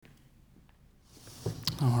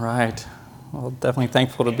All right. Well, definitely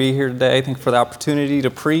thankful to be here today. Thankful for the opportunity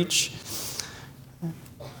to preach.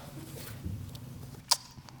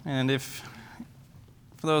 And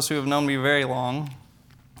for those who have known me very long,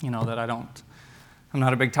 you know that I'm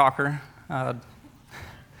not a big talker.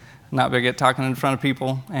 Not big at talking in front of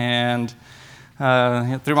people. And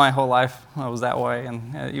through my whole life, I was that way,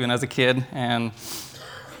 and even as a kid. And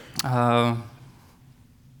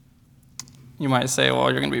you might say, well,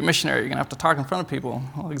 you're going to be a missionary. You're going to have to talk in front of people.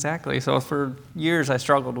 Well, exactly. So for years, I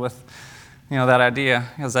struggled with, that idea,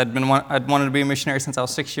 because I'd wanted to be a missionary since I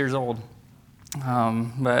was 6 years old.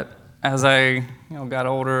 But as I, got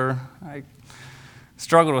older, I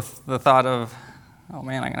struggled with the thought of, oh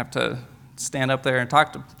man, I'm going to have to stand up there and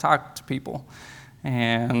talk to people.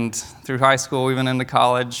 And through high school, even into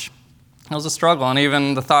college, it was a struggle. And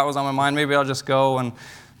even the thought was on my mind, maybe I'll just go and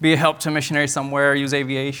be a help to missionary somewhere, use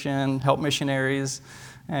aviation, help missionaries,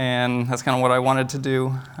 and that's kind of what I wanted to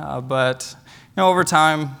do. But over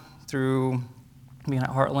time, through being at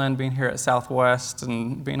Heartland, being here at Southwest,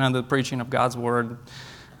 and being under the preaching of God's Word,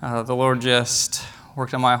 the Lord just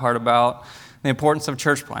worked on my heart about the importance of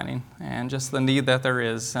church planting and just the need that there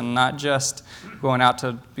is, and not just going out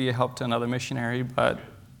to be a help to another missionary, but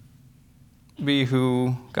be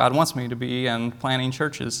who God wants me to be and planting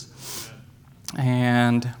churches.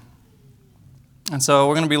 And so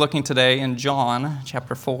we're going to be looking today in John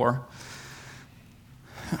chapter 4.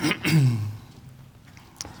 So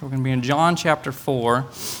we're going to be in John chapter 4.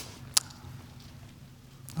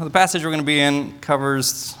 The passage we're going to be in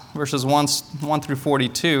covers verses 1 through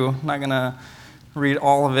 42. I'm not going to read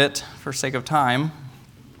all of it for sake of time.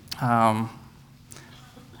 But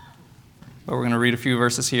we're going to read a few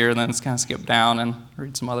verses here and then just kind of skip down and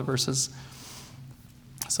read some other verses.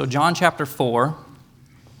 So John chapter 4,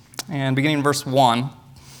 and beginning in verse 1,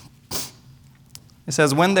 it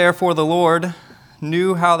says, "When therefore the Lord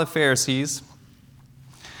knew how the Pharisees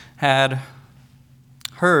had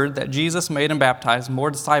heard that Jesus made and baptized more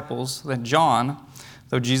disciples than John,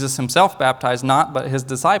 though Jesus himself baptized not but his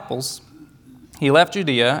disciples, he left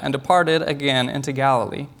Judea and departed again into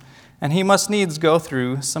Galilee, and he must needs go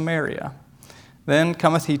through Samaria. Then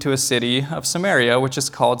cometh he to a city of Samaria, which is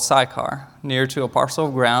called Sychar, near to a parcel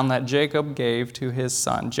of ground that Jacob gave to his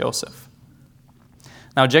son Joseph.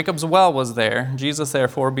 Now Jacob's well was there. Jesus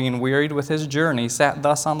therefore, being wearied with his journey, sat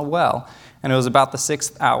thus on the well, and it was about the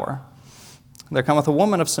 6th hour. There cometh a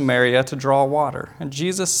woman of Samaria to draw water. And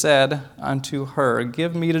Jesus said unto her,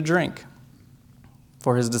 Give me to drink.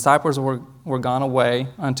 For his disciples were gone away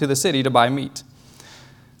unto the city to buy meat.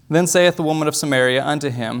 Then saith the woman of Samaria unto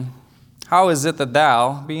him, How is it that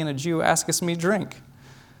thou, being a Jew, askest me drink,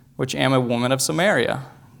 which am a woman of Samaria?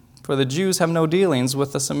 For the Jews have no dealings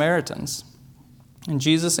with the Samaritans. And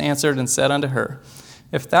Jesus answered and said unto her,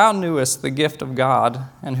 If thou knewest the gift of God,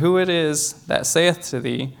 and who it is that saith to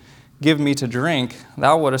thee, Give me to drink,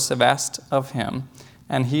 thou wouldst have asked of him,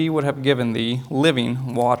 and he would have given thee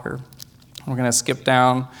living water." We're going to skip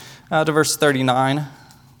down to verse 39,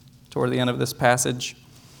 toward the end of this passage.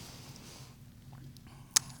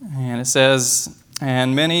 And it says,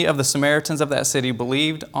 "And many of the Samaritans of that city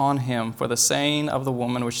believed on him for the saying of the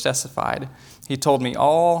woman which testified, He told me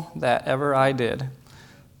all that ever I did.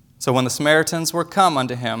 So when the Samaritans were come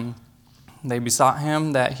unto him, they besought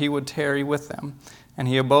him that he would tarry with them. And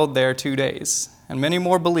he abode there 2 days. And many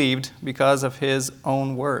more believed because of his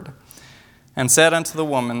own word. And said unto the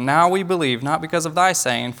woman, Now we believe, not because of thy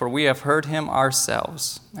saying, for we have heard him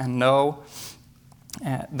ourselves, and know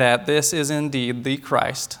that this is indeed the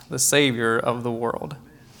Christ, the Savior of the world."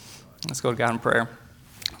 Let's go to God in prayer.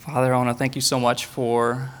 Father, I want to thank you so much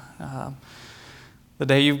for the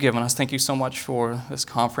day you've given us. Thank you so much for this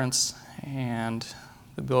conference and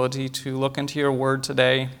the ability to look into your word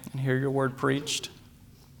today and hear your word preached.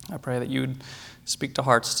 I pray that you'd speak to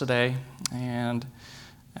hearts today, and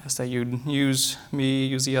ask that you'd use me,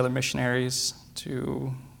 use the other missionaries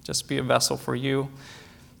to just be a vessel for you,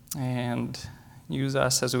 and use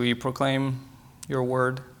us as we proclaim your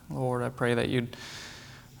word. Lord, I pray that you'd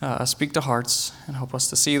speak to hearts and help us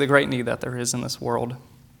to see the great need that there is in this world.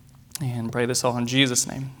 And pray this all in Jesus'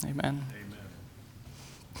 name. Amen. Amen.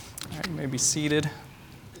 All right, you may be seated.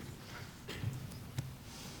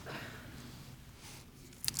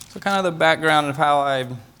 So kind of the background of how I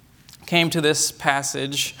came to this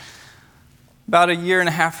passage. About a year and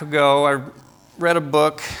a half ago, I read a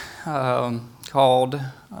book called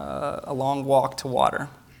A Long Walk to Water.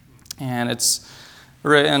 And it's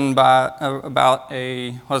written about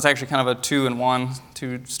it's actually kind of a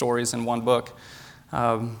two stories in one book,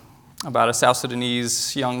 about a South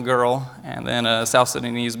Sudanese young girl and then a South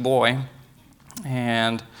Sudanese boy.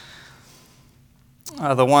 And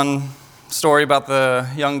The one story about the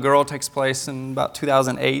young girl takes place in about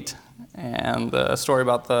 2008, and the story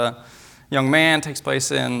about the young man takes place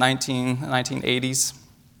in 1980s.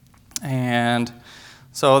 And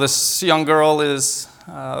so this young girl is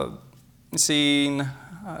seen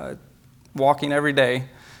walking every day,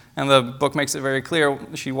 and the book makes it very clear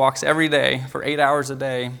she walks every day for 8 hours a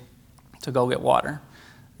day to go get water,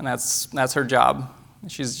 and that's her job.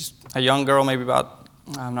 She's just a young girl, maybe about,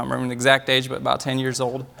 I'm not remembering the exact age, but about 10 years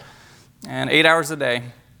old. And 8 hours a day,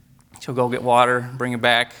 she'll go get water, bring it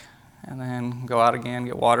back, and then go out again,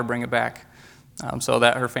 get water, bring it back, so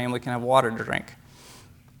that her family can have water to drink.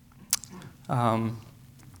 The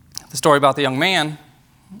story about the young man,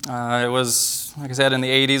 it was, like I said, in the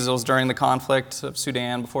 80s. It was during the conflict of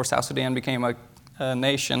Sudan, before South Sudan became a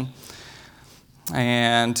nation.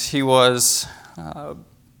 And he was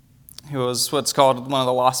what's called one of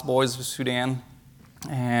the lost boys of Sudan.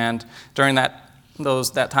 And during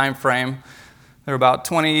that time frame, there were about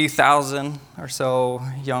 20,000 or so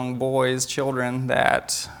young boys, children,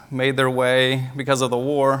 that made their way because of the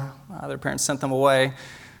war. Their parents sent them away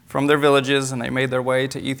from their villages, and they made their way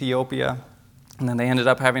to Ethiopia. And then they ended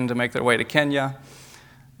up having to make their way to Kenya.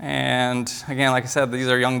 And again, like I said, these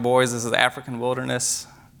are young boys. This is the African wilderness.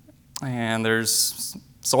 And there's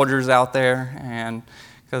soldiers out there, and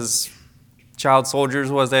because child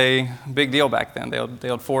soldiers was a big deal back then.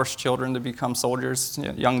 They would force children to become soldiers,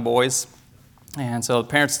 young boys. And so the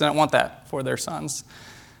parents didn't want that for their sons.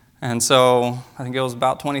 And so I think it was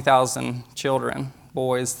about 20,000 children,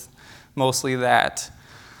 boys, mostly that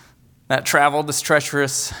traveled this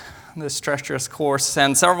treacherous course.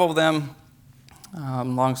 And several of them,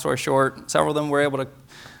 long story short, several of them were able to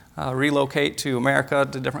relocate to America,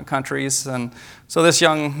 to different countries. And so this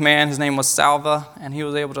young man, his name was Salva, and he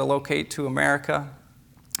was able to locate to America.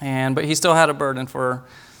 But he still had a burden for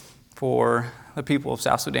the people of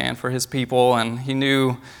South Sudan, for his people. And he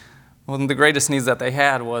knew one of the greatest needs that they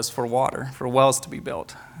had was for water, for wells to be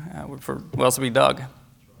built, for wells to be dug.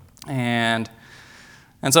 And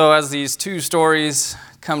so as these two stories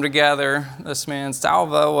come together, this man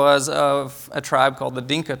Salva was of a tribe called the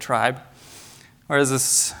Dinka tribe, whereas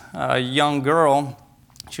this young girl,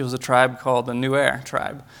 she was a tribe called the Nuer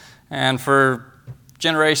tribe. And for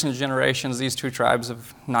generations, these two tribes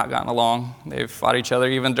have not gotten along. They've fought each other.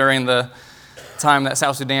 Even during the time that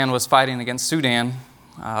South Sudan was fighting against Sudan,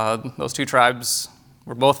 those two tribes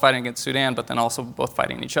were both fighting against Sudan, but then also both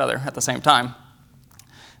fighting each other at the same time.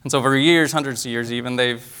 And so for years, hundreds of years even,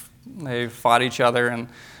 they've fought each other and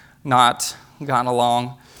not gotten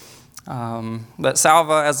along. But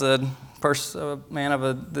Salva, as a man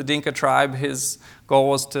of the Dinka tribe, his goal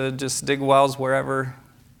was to just dig wells wherever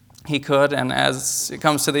he could. And as it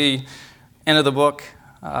comes to the end of the book,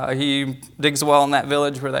 he digs a well in that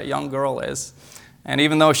village where that young girl is. And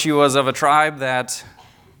even though she was of a tribe that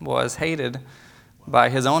was hated by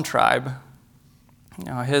his own tribe,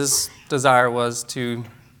 his desire was to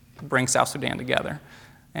bring South Sudan together.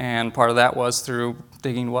 And part of that was through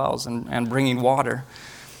digging wells and bringing water.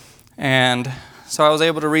 And so I was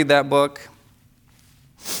able to read that book.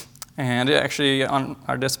 And actually, on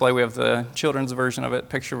our display, we have the children's version of it,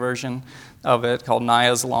 picture version of it, called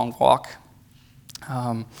Naya's Long Walk.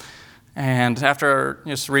 And after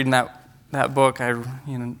just reading that book, I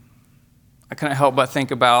couldn't help but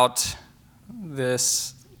think about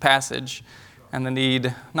this passage and the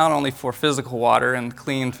need not only for physical water and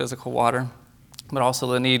clean physical water, but also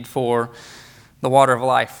the need for the water of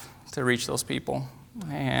life to reach those people,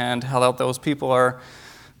 and how those people are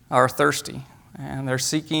thirsty, and they're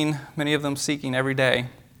seeking, many of them seeking every day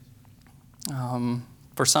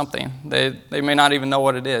for something. They may not even know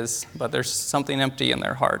what it is, but there's something empty in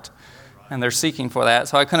their heart, and they're seeking for that.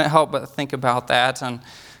 So I couldn't help but think about that and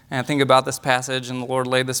think about this passage, and the Lord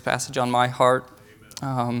laid this passage on my heart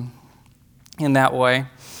in that way.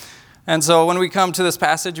 And so when we come to this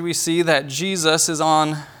passage, we see that Jesus is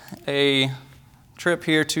on a trip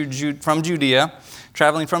here from Judea,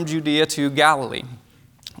 traveling from Judea to Galilee.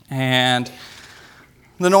 And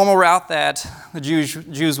the normal route that the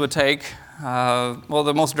Jews would take,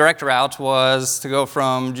 the most direct route was to go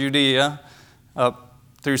from Judea up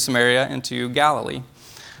through Samaria into Galilee.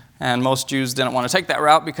 And most Jews didn't want to take that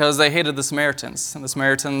route because they hated the Samaritans. And the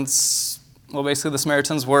Samaritans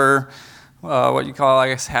were what you call, I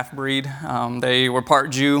guess, half-breed. They were part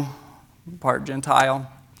Jew, part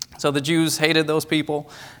Gentile. So the Jews hated those people.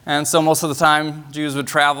 And so most of the time, Jews would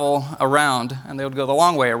travel around, and they would go the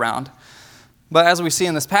long way around. But as we see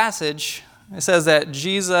in this passage, it says that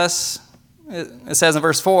Jesus, it says in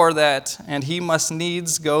verse 4 that, and he must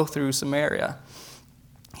needs go through Samaria.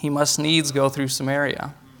 He must needs go through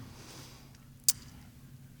Samaria.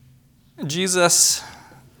 Jesus,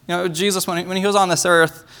 Jesus, when he was on this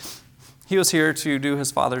earth, he was here to do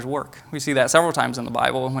his Father's work. We see that several times in the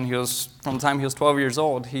Bible. From the time he was 12 years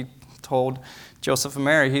old, he told Joseph and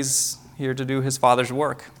Mary he's here to do his Father's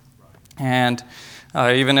work. And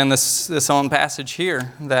even in this own passage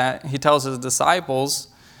here, that he tells his disciples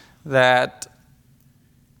that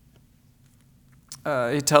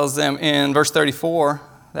he tells them in verse 34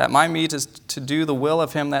 that my meat is to do the will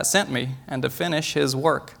of him that sent me and to finish his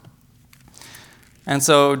work. And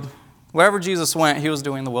so wherever Jesus went, he was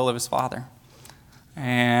doing the will of his Father.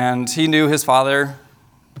 And he knew his Father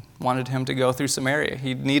wanted him to go through Samaria.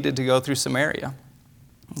 He needed to go through Samaria.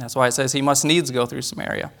 That's why it says he must needs go through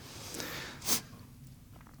Samaria.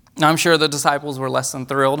 Now, I'm sure the disciples were less than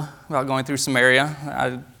thrilled about going through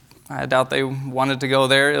Samaria. I doubt they wanted to go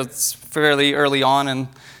there. It's fairly early on in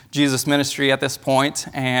Jesus' ministry at this point,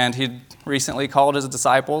 and he'd recently called his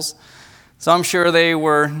disciples. So I'm sure they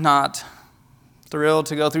were not thrilled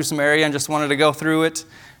to go through Samaria and just wanted to go through it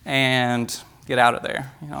and get out of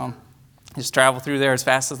there. Just travel through there as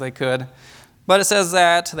fast as they could. But it says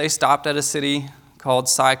that they stopped at a city called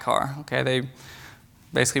Sychar. Okay, they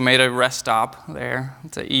basically made a rest stop there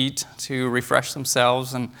to eat, to refresh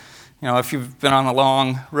themselves. And, if you've been on a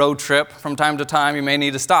long road trip, from time to time, you may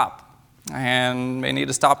need to stop and may need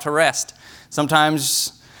to stop to rest.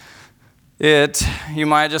 Sometimes you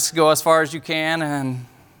might just go as far as you can and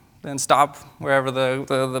then stop wherever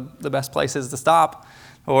the best place is to stop.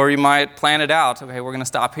 Or you might plan it out. Okay, we're going to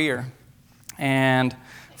stop here. And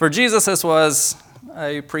for Jesus, this was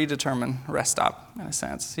a predetermined rest stop, in a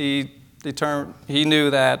sense. He knew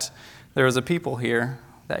that there was a people here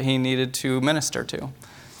that he needed to minister to.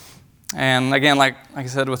 And again, like I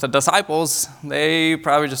said, with the disciples, they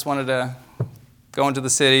probably just wanted to go into the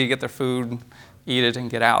city, get their food, eat it, and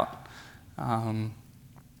get out.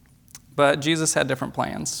 But Jesus had different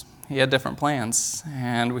plans. He had different plans,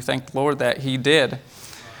 and we thank the Lord that he did.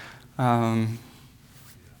 So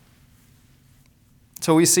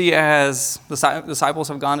we see as the disciples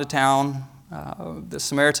have gone to town, the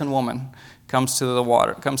Samaritan woman comes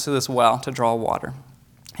to this well to draw water.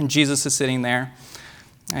 And Jesus is sitting there,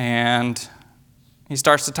 and he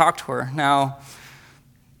starts to talk to her. Now,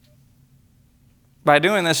 by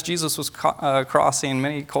doing this, Jesus was crossing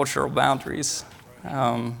many cultural boundaries.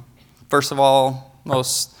 First of all,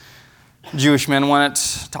 most Jewish men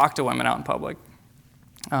wouldn't talk to women out in public,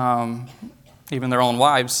 even their own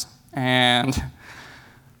wives. And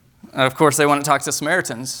of course, they wouldn't talk to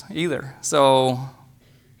Samaritans either. So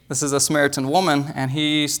this is a Samaritan woman, and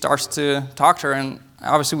he starts to talk to her, and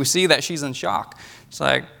obviously we see that she's in shock. It's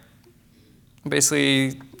like,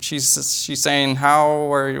 basically, she's saying,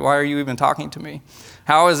 why are you even talking to me?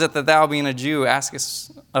 How is it that thou, being a Jew,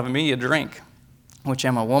 askest of me a drink, which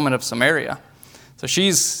am a woman of Samaria? So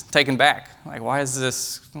she's taken back. Like, why is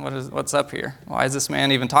this? What's up here? Why is this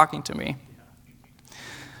man even talking to me?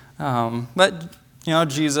 But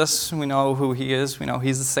Jesus, we know who he is. We know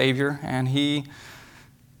he's the Savior, and he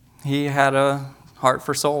had a heart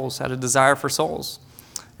for souls, had a desire for souls.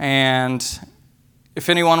 And if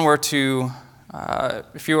anyone were to,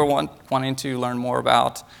 if you were wanting to learn more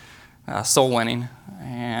about soul winning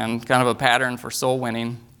and kind of a pattern for soul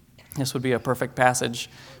winning, this would be a perfect passage,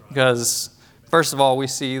 because first of all, we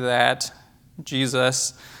see that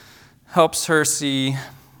Jesus helps her see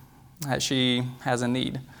that she has a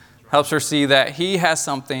need, helps her see that he has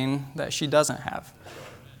something that she doesn't have,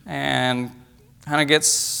 and kind of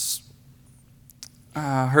gets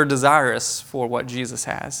her desirous for what Jesus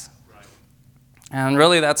has. And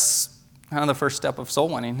really, that's kind of the first step of soul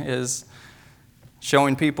winning, is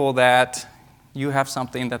showing people that you have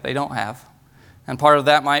something that they don't have. And part of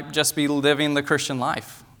that might just be living the Christian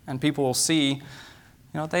life. And people will see,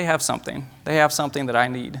 they have something. They have something that I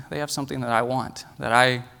need. They have something that I want, that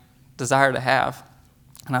I desire to have.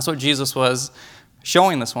 And that's what Jesus was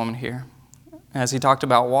showing this woman here as he talked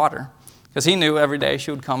about water. Because he knew every day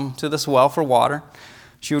she would come to this well for water.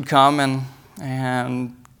 She would come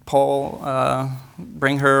and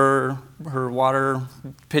bring her water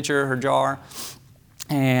pitcher, her jar,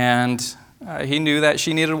 and he knew that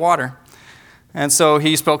she needed water. And so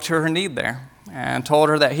he spoke to her need there and told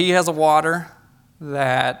her that he has a water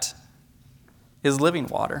that is living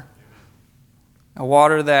water, a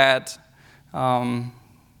water that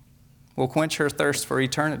will quench her thirst for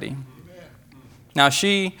eternity. Now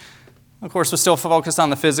she, of course, was still focused on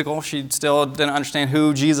the physical. She still didn't understand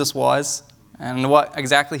who Jesus was and what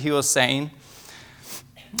exactly he was saying.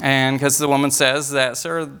 And because the woman says that,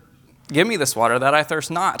 "Sir, give me this water that I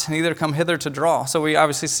thirst not, neither come hither to draw." So we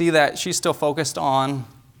obviously see that she's still focused on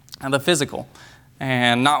the physical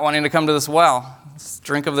and not wanting to come to this well.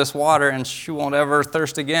 Drink of this water and she won't ever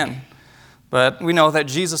thirst again. But we know that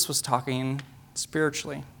Jesus was talking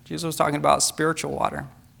spiritually. Jesus was talking about spiritual water.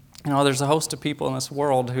 There's a host of people in this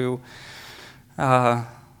world who are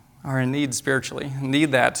in need spiritually,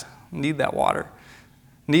 need that water,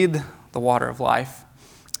 need the water of life.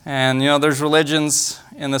 And, there's religions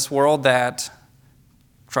in this world that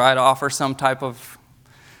try to offer some type of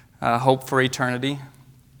hope for eternity,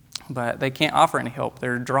 but they can't offer any hope.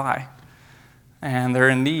 They're dry, and they're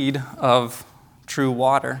in need of true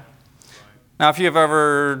water. Now, if you've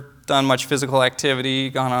ever done much physical activity,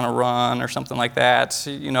 gone on a run or something like that,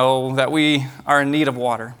 you know that we are in need of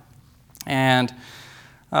water. And,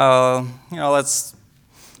 let's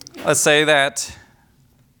say that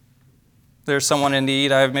there's someone in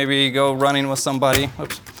need. I maybe go running with somebody,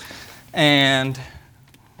 and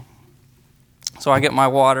so I get my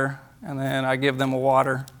water, and then I give them a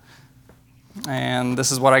water, and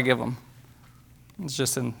this is what I give them. It's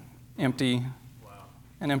just an empty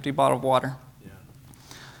bottle of water.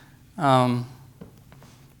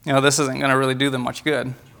 This isn't going to really do them much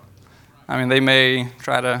good. I mean, they may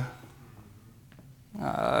try to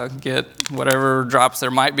get whatever drops there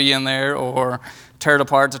might be in there, or tear it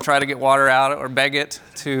apart to try to get water out, or beg it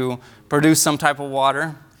to produce some type of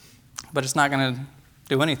water, but it's not going to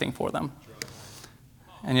do anything for them.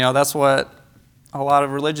 And that's what a lot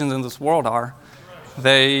of religions in this world are.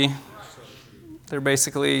 They're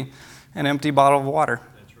basically an empty bottle of water.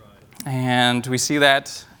 And we see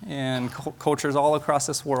that in cultures all across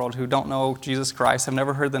this world who don't know Jesus Christ, have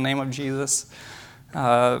never heard the name of Jesus.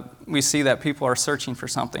 We see that people are searching for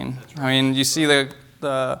something. I mean, you see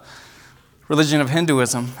the religion of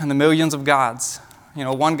Hinduism and the millions of gods.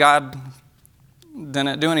 One god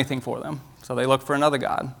didn't do anything for them, so they look for another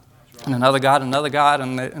god, and another god,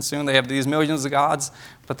 and soon they have these millions of gods,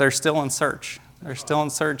 but they're still in search. They're still in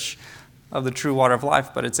search of the true water of life,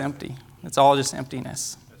 but it's empty. It's all just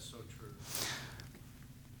emptiness. That's so true.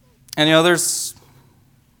 And there's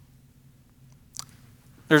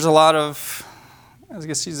a lot of, I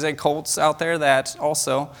guess you'd say, cults out there that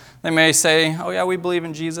also, they may say, oh yeah, we believe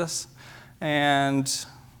in Jesus, but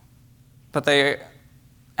they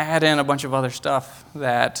add in a bunch of other stuff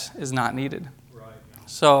that is not needed. Right.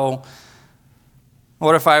 So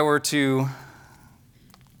what if I were to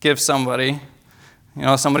give somebody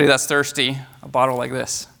that's thirsty, a bottle like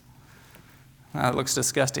this? It looks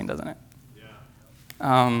disgusting, doesn't it?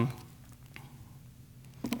 Yeah.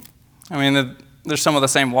 There's some of the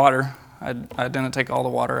same water. I didn't take all the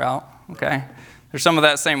water out, okay? There's some of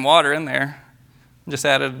that same water in there. Just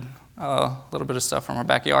added a little bit of stuff from our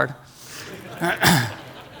backyard.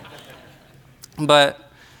 But,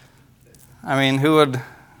 who would,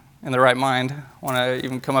 in their right mind, want to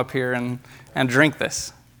even come up here and drink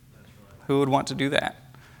this? That's right. Who would want to do that?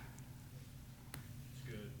 It's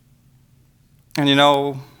good. And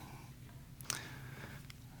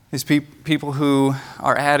these people who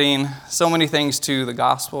are adding so many things to the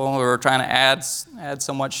gospel, or trying to add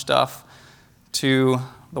so much stuff to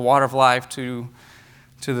the water of life, to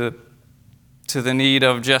the need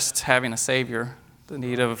of just having a Savior, the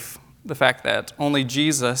need of the fact that only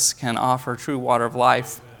Jesus can offer true water of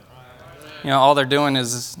life. All they're doing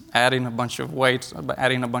is adding a bunch of weight,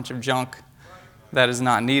 adding a bunch of junk that is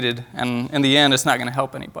not needed, and in the end, it's not going to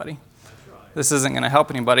help anybody. This isn't going to help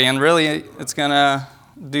anybody, and really, it's going to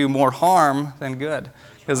do more harm than good,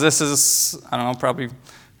 because this is, probably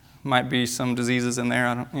might be some diseases in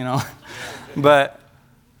there, but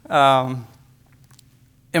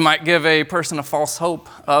it might give a person a false hope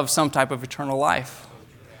of some type of eternal life,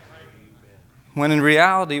 when in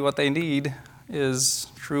reality, what they need is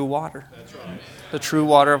true water. That's right. The true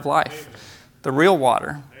water of life, the real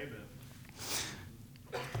water.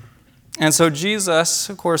 Amen. And so Jesus,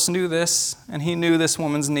 of course, knew this, and he knew this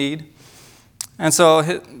woman's need. And so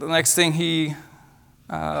the next thing he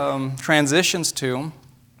transitions to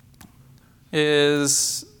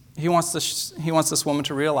is he wants this woman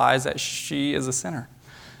to realize that she is a sinner.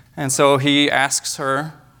 And so he asks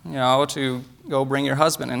her, to go bring your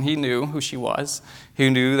husband. And he knew who she was. He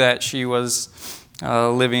knew that she was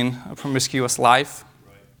living a promiscuous life.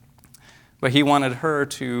 Right. But he wanted her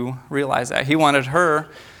to realize that. He wanted her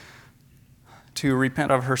to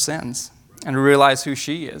repent of her sins and realize who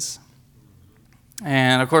she is.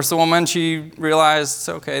 And of course, the woman, she realized,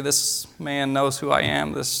 okay, this man knows who I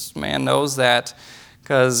am. This man knows that,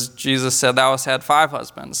 because Jesus said, thou hast had 5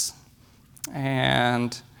 husbands,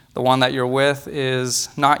 and the one that you're with is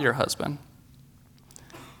not your husband.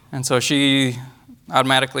 And so she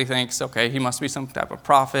automatically thinks, okay, he must be some type of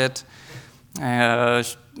prophet.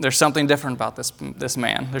 there's something different about this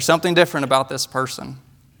man. There's something different about this person.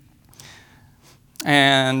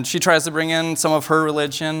 And she tries to bring in some of her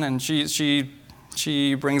religion, and she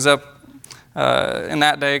brings up, in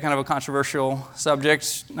that day, kind of a controversial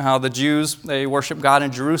subject, how the Jews, they worship God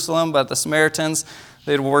in Jerusalem, but the Samaritans,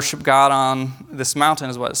 they'd worship God on this mountain,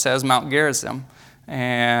 is what it says, Mount Gerizim.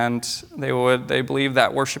 And they believe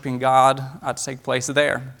that worshiping God ought to take place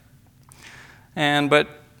there. But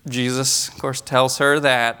Jesus, of course, tells her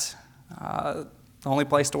that the only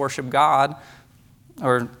place to worship God,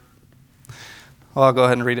 I'll go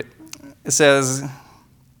ahead and read it. It says,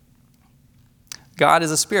 God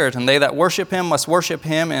is a spirit, and they that worship him must worship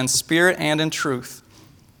him in spirit and in truth.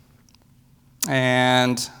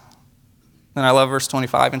 And then I love verse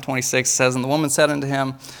 25 and 26. It says, and the woman said unto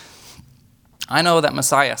him, I know that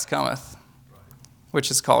Messiah cometh,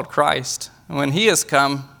 which is called Christ. And when he is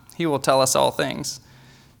come, he will tell us all things.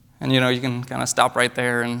 And, you can kind of stop right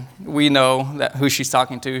there, and we know that who she's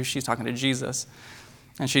talking to. She's talking to Jesus.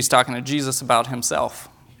 And she's talking to Jesus about himself.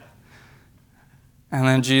 And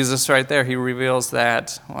then Jesus right there, he reveals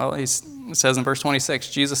that, it says in verse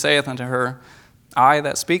 26, Jesus saith unto her, I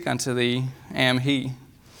that speak unto thee am he.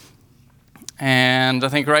 And I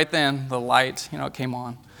think right then, the light, it came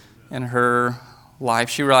on in her life.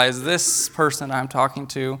 She realized this person I'm talking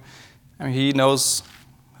to, he knows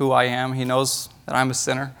who I am. He knows that I'm a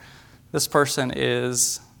sinner. This person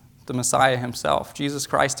is the Messiah himself, Jesus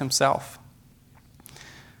Christ himself.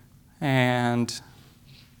 And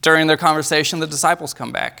during their conversation, the disciples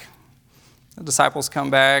come back. The disciples come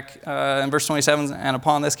back in verse 27, and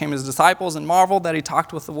upon this came his disciples and marveled that he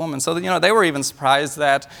talked with the woman. So, they were even surprised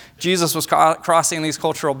that Jesus was crossing these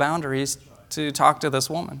cultural boundaries to talk to this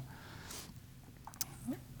woman.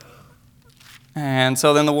 And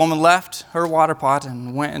so then the woman left her water pot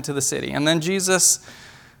and went into the city. And then Jesus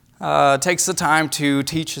takes the time to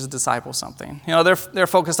teach his disciples something. They're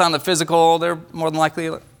focused on the physical. They're more than likely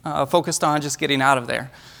focused on just getting out of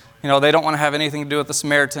there. They don't want to have anything to do with the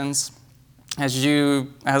Samaritans. As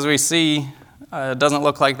we see, it doesn't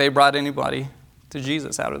look like they brought anybody to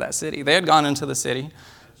Jesus out of that city. They had gone into the city.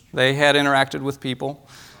 They had interacted with people.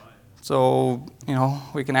 So,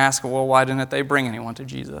 we can ask, well, why didn't they bring anyone to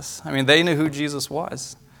Jesus? They knew who Jesus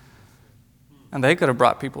was. And they could have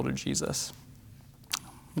brought people to Jesus.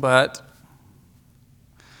 But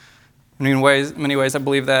in many ways, I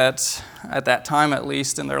believe that at that time, at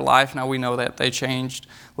least in their life, now we know that they changed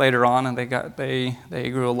later on, and they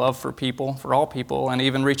grew a love for people, for all people, and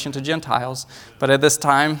even reaching to Gentiles. But at this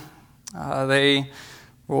time, they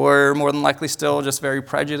were more than likely still just very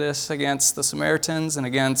prejudiced against the Samaritans and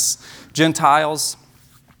against Gentiles.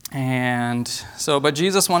 And so, but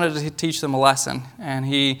Jesus wanted to teach them a lesson, and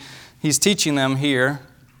he's teaching them here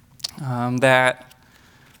that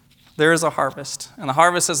there is a harvest. And the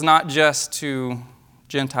harvest is not just to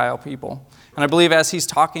Gentile people. And I believe as he's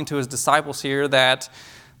talking to his disciples here that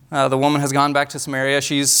the woman has gone back to Samaria.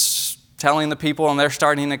 She's telling the people, and they're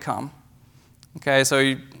starting to come. Okay, so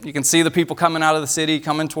you can see the people coming out of the city,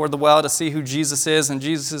 coming toward the well to see who Jesus is. And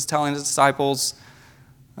Jesus is telling his disciples,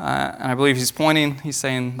 and I believe he's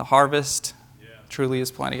saying the harvest truly is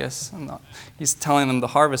plenteous. And he's telling them the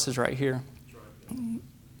harvest is right here.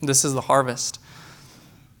 This is the harvest.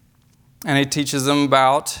 And he teaches them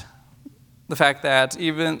about the fact that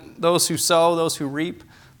even those who sow, those who reap,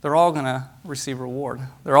 they're all going to receive reward.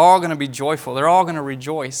 They're all going to be joyful. They're all going to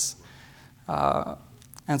rejoice.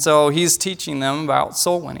 And so he's teaching them about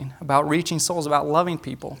soul winning, about reaching souls, about loving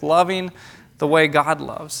people, loving the way God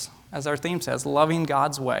loves. As our theme says, loving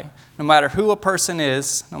God's way. No matter who a person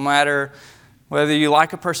is, no matter whether you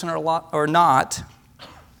like a person or not,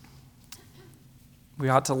 we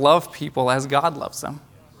ought to love people as God loves them.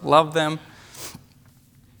 Love them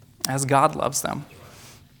as God loves them.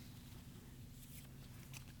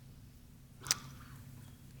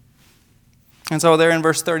 And so there in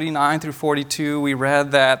verse 39 through 42, we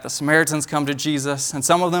read that the Samaritans come to Jesus, and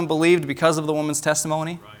some of them believed because of the woman's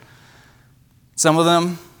testimony. Right. Some of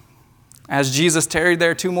them, as Jesus tarried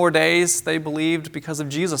there 2 more days, they believed because of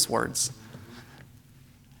Jesus' words.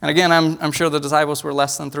 And again, I'm sure the disciples were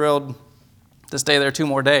less than thrilled to stay there 2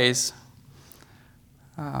 more days.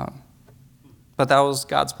 But that was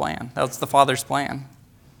God's plan. That was the Father's plan.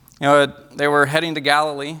 They were heading to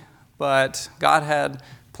Galilee, but God had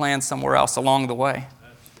plans somewhere else along the way.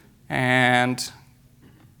 And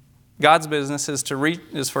God's business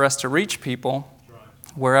is for us to reach people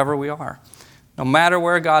wherever we are. No matter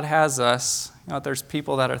where God has us, there's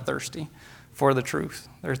people that are thirsty for the truth.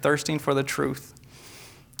 They're thirsting for the truth.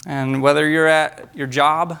 And whether you're at your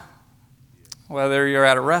job, whether you're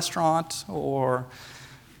at a restaurant, or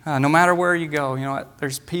no matter where you go,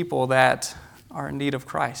 there's people that are in need of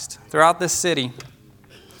Christ. Throughout this city,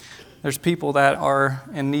 there's people that are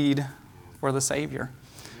in need for the Savior.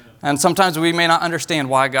 And sometimes we may not understand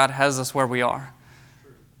why God has us where we are.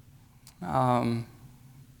 A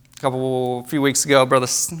few weeks ago, Brother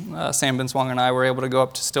Sam Benswanger and I were able to go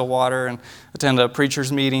up to Stillwater and attend a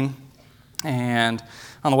preacher's meeting. And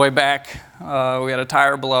on the way back, we had a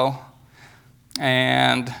tire blow.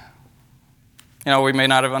 And, we may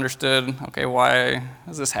not have understood, okay, why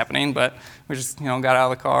is this happening? But we just, got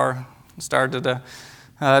out of the car and started to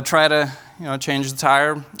try to, change the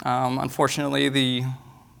tire. Unfortunately, the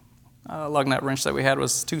lug nut wrench that we had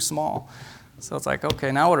was too small. So it's like,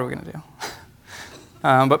 okay, now what are we going to do?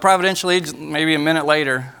 But providentially, maybe a minute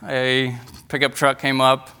later, a pickup truck came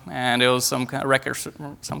up, and it was some kind of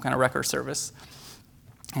wrecker service.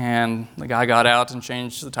 And the guy got out and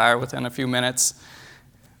changed the tire within a few minutes,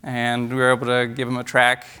 and we were able to give him a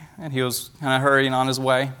track, and he was kind of hurrying on his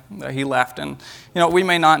way. He left, and we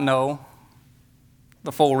may not know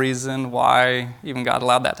the full reason why even God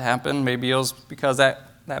allowed that to happen. Maybe it was because that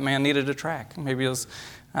man needed a track. Maybe it was.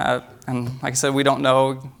 And like I said, we don't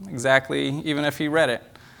know exactly, even if he read it.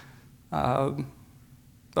 But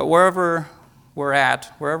wherever we're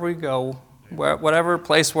at, wherever we go, whatever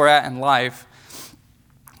place we're at in life,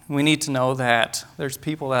 we need to know that there's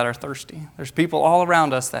people that are thirsty. There's people all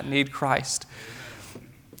around us that need Christ.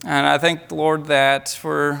 And I thank the Lord that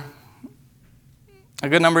for a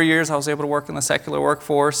good number of years, I was able to work in the secular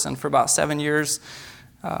workforce, and for about 7 years,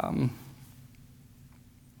 I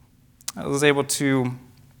was able to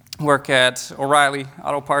work at O'Reilly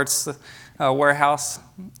Auto Parts warehouse,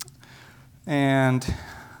 and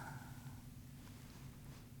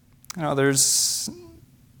there's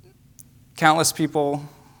countless people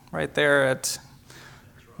right there at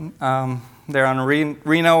there on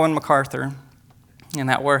Reno and MacArthur in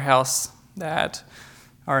that warehouse that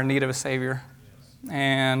are in need of a Savior,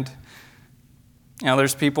 and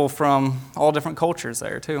there's people from all different cultures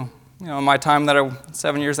there too. In my time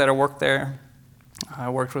 7 years that I worked there, I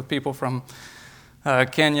worked with people from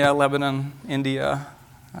Kenya, Lebanon, India,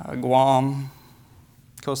 Guam,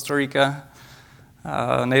 Costa Rica,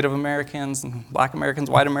 Native Americans, and Black Americans,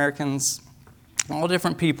 white Americans, all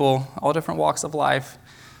different people, all different walks of life,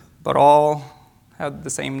 but all have the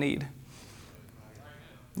same need.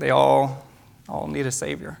 They all need a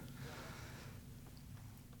Savior.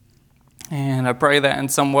 And I pray that in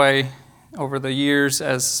some way over the years,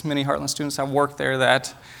 as many Heartland students have worked there,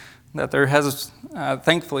 that there has,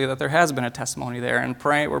 thankfully, that there has been a testimony there, and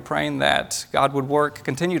we're praying that God would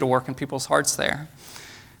continue to work in people's hearts there.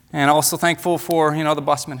 And also thankful for, the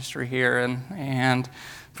bus ministry here, and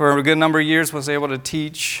for a good number of years was able to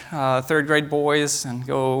teach third grade boys and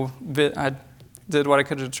I did what I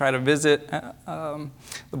could to try to visit the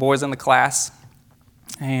boys in the class,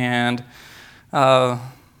 and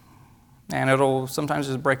it'll sometimes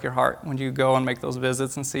just break your heart when you go and make those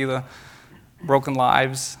visits and see the broken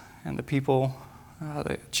lives and the people,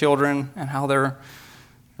 the children, and how they're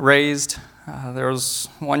raised. There was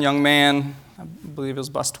one young man, I believe it was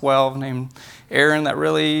bus 12, named Aaron, that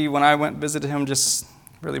really, when I went and visited him, just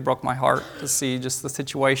really broke my heart to see just the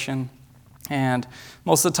situation. And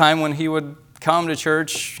most of the time when he would come to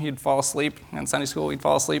church, he'd fall asleep. In Sunday school, he'd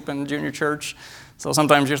fall asleep in junior church. So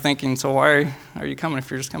sometimes you're thinking, so why are you coming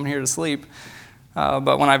if you're just coming here to sleep?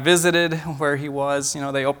 But when I visited where he was,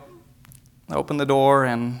 they opened the door,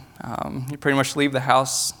 and you pretty much leave the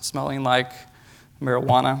house smelling like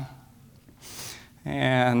marijuana.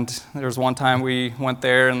 And there was one time we went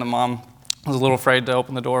there, and the mom was a little afraid to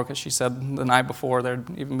open the door because she said the night before there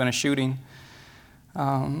had even been a shooting.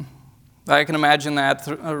 I can imagine that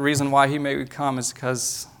the reason why he may come is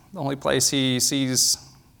because the only place he sees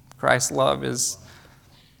Christ's love is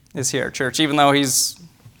here at church. Even though he's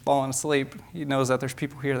fallen asleep, he knows that there's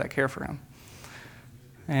people here that care for him.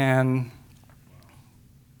 And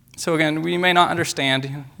so again, we may not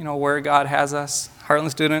understand, where God has us.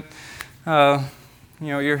 Heartland student,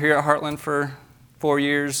 you're here at Heartland for 4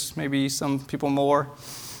 years, maybe some people more,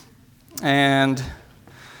 and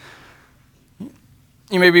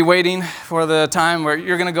you may be waiting for the time where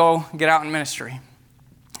you're going to go get out in ministry,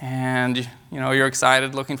 and you're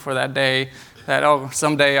excited, looking for that day that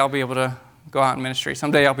someday I'll be able to go out in ministry.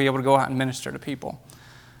 Someday I'll be able to go out and minister to people.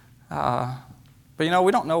 But we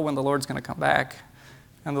don't know when the Lord's going to come back.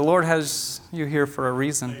 And the Lord has you here for a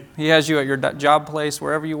reason. He has you at your job place,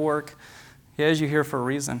 wherever you work. He has you here for a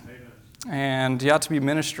reason. And you ought to be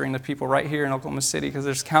ministering to people right here in Oklahoma City, because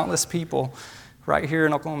there's countless people right here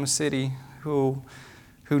in Oklahoma City who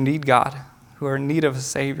need God, who are in need of a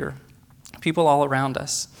Savior. People all around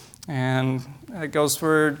us. And it goes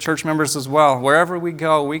for church members as well. Wherever we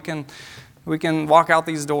go, we can walk out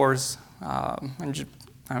these doors. You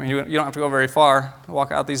don't have to go very far to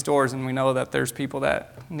walk out these doors, and we know that there's people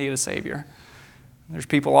that need a Savior. There's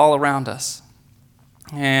people all around us.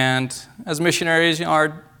 And as missionaries,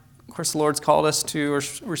 of course, the Lord's called us to our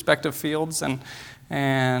respective fields,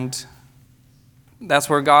 and that's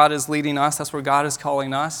where God is leading us. That's where God is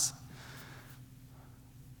calling us.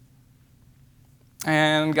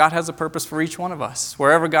 And God has a purpose for each one of us,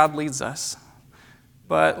 wherever God leads us.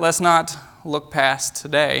 But let's not look past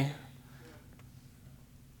today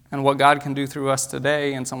and what God can do through us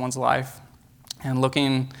today in someone's life and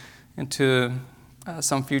looking into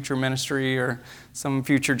some future ministry or some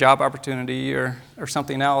future job opportunity or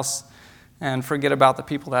something else, and forget about the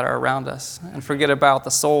people that are around us and forget about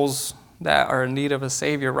the souls that are in need of a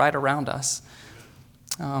Savior right around us.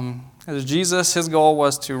 As Jesus, his goal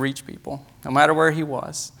was to reach people. No matter where he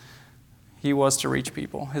was to reach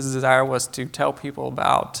people. His desire was to tell people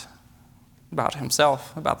about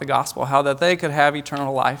himself, about the gospel, how that they could have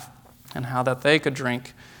eternal life and how that they could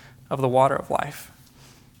drink of the water of life.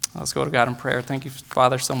 Let's go to God in prayer. Thank you,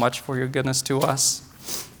 Father, so much for your goodness to us.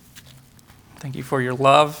 Thank you for your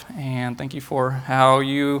love, and thank you for how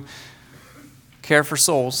you care for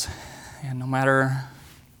souls. And no matter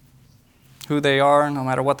who they are, no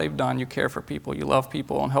matter what they've done, you care for people, you love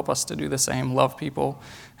people, and help us to do the same. Love people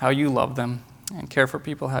how you love them, and care for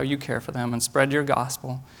people how you care for them, and spread your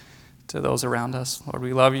gospel to those around us. Lord,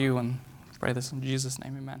 we love you, and pray this in Jesus'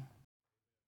 name, amen.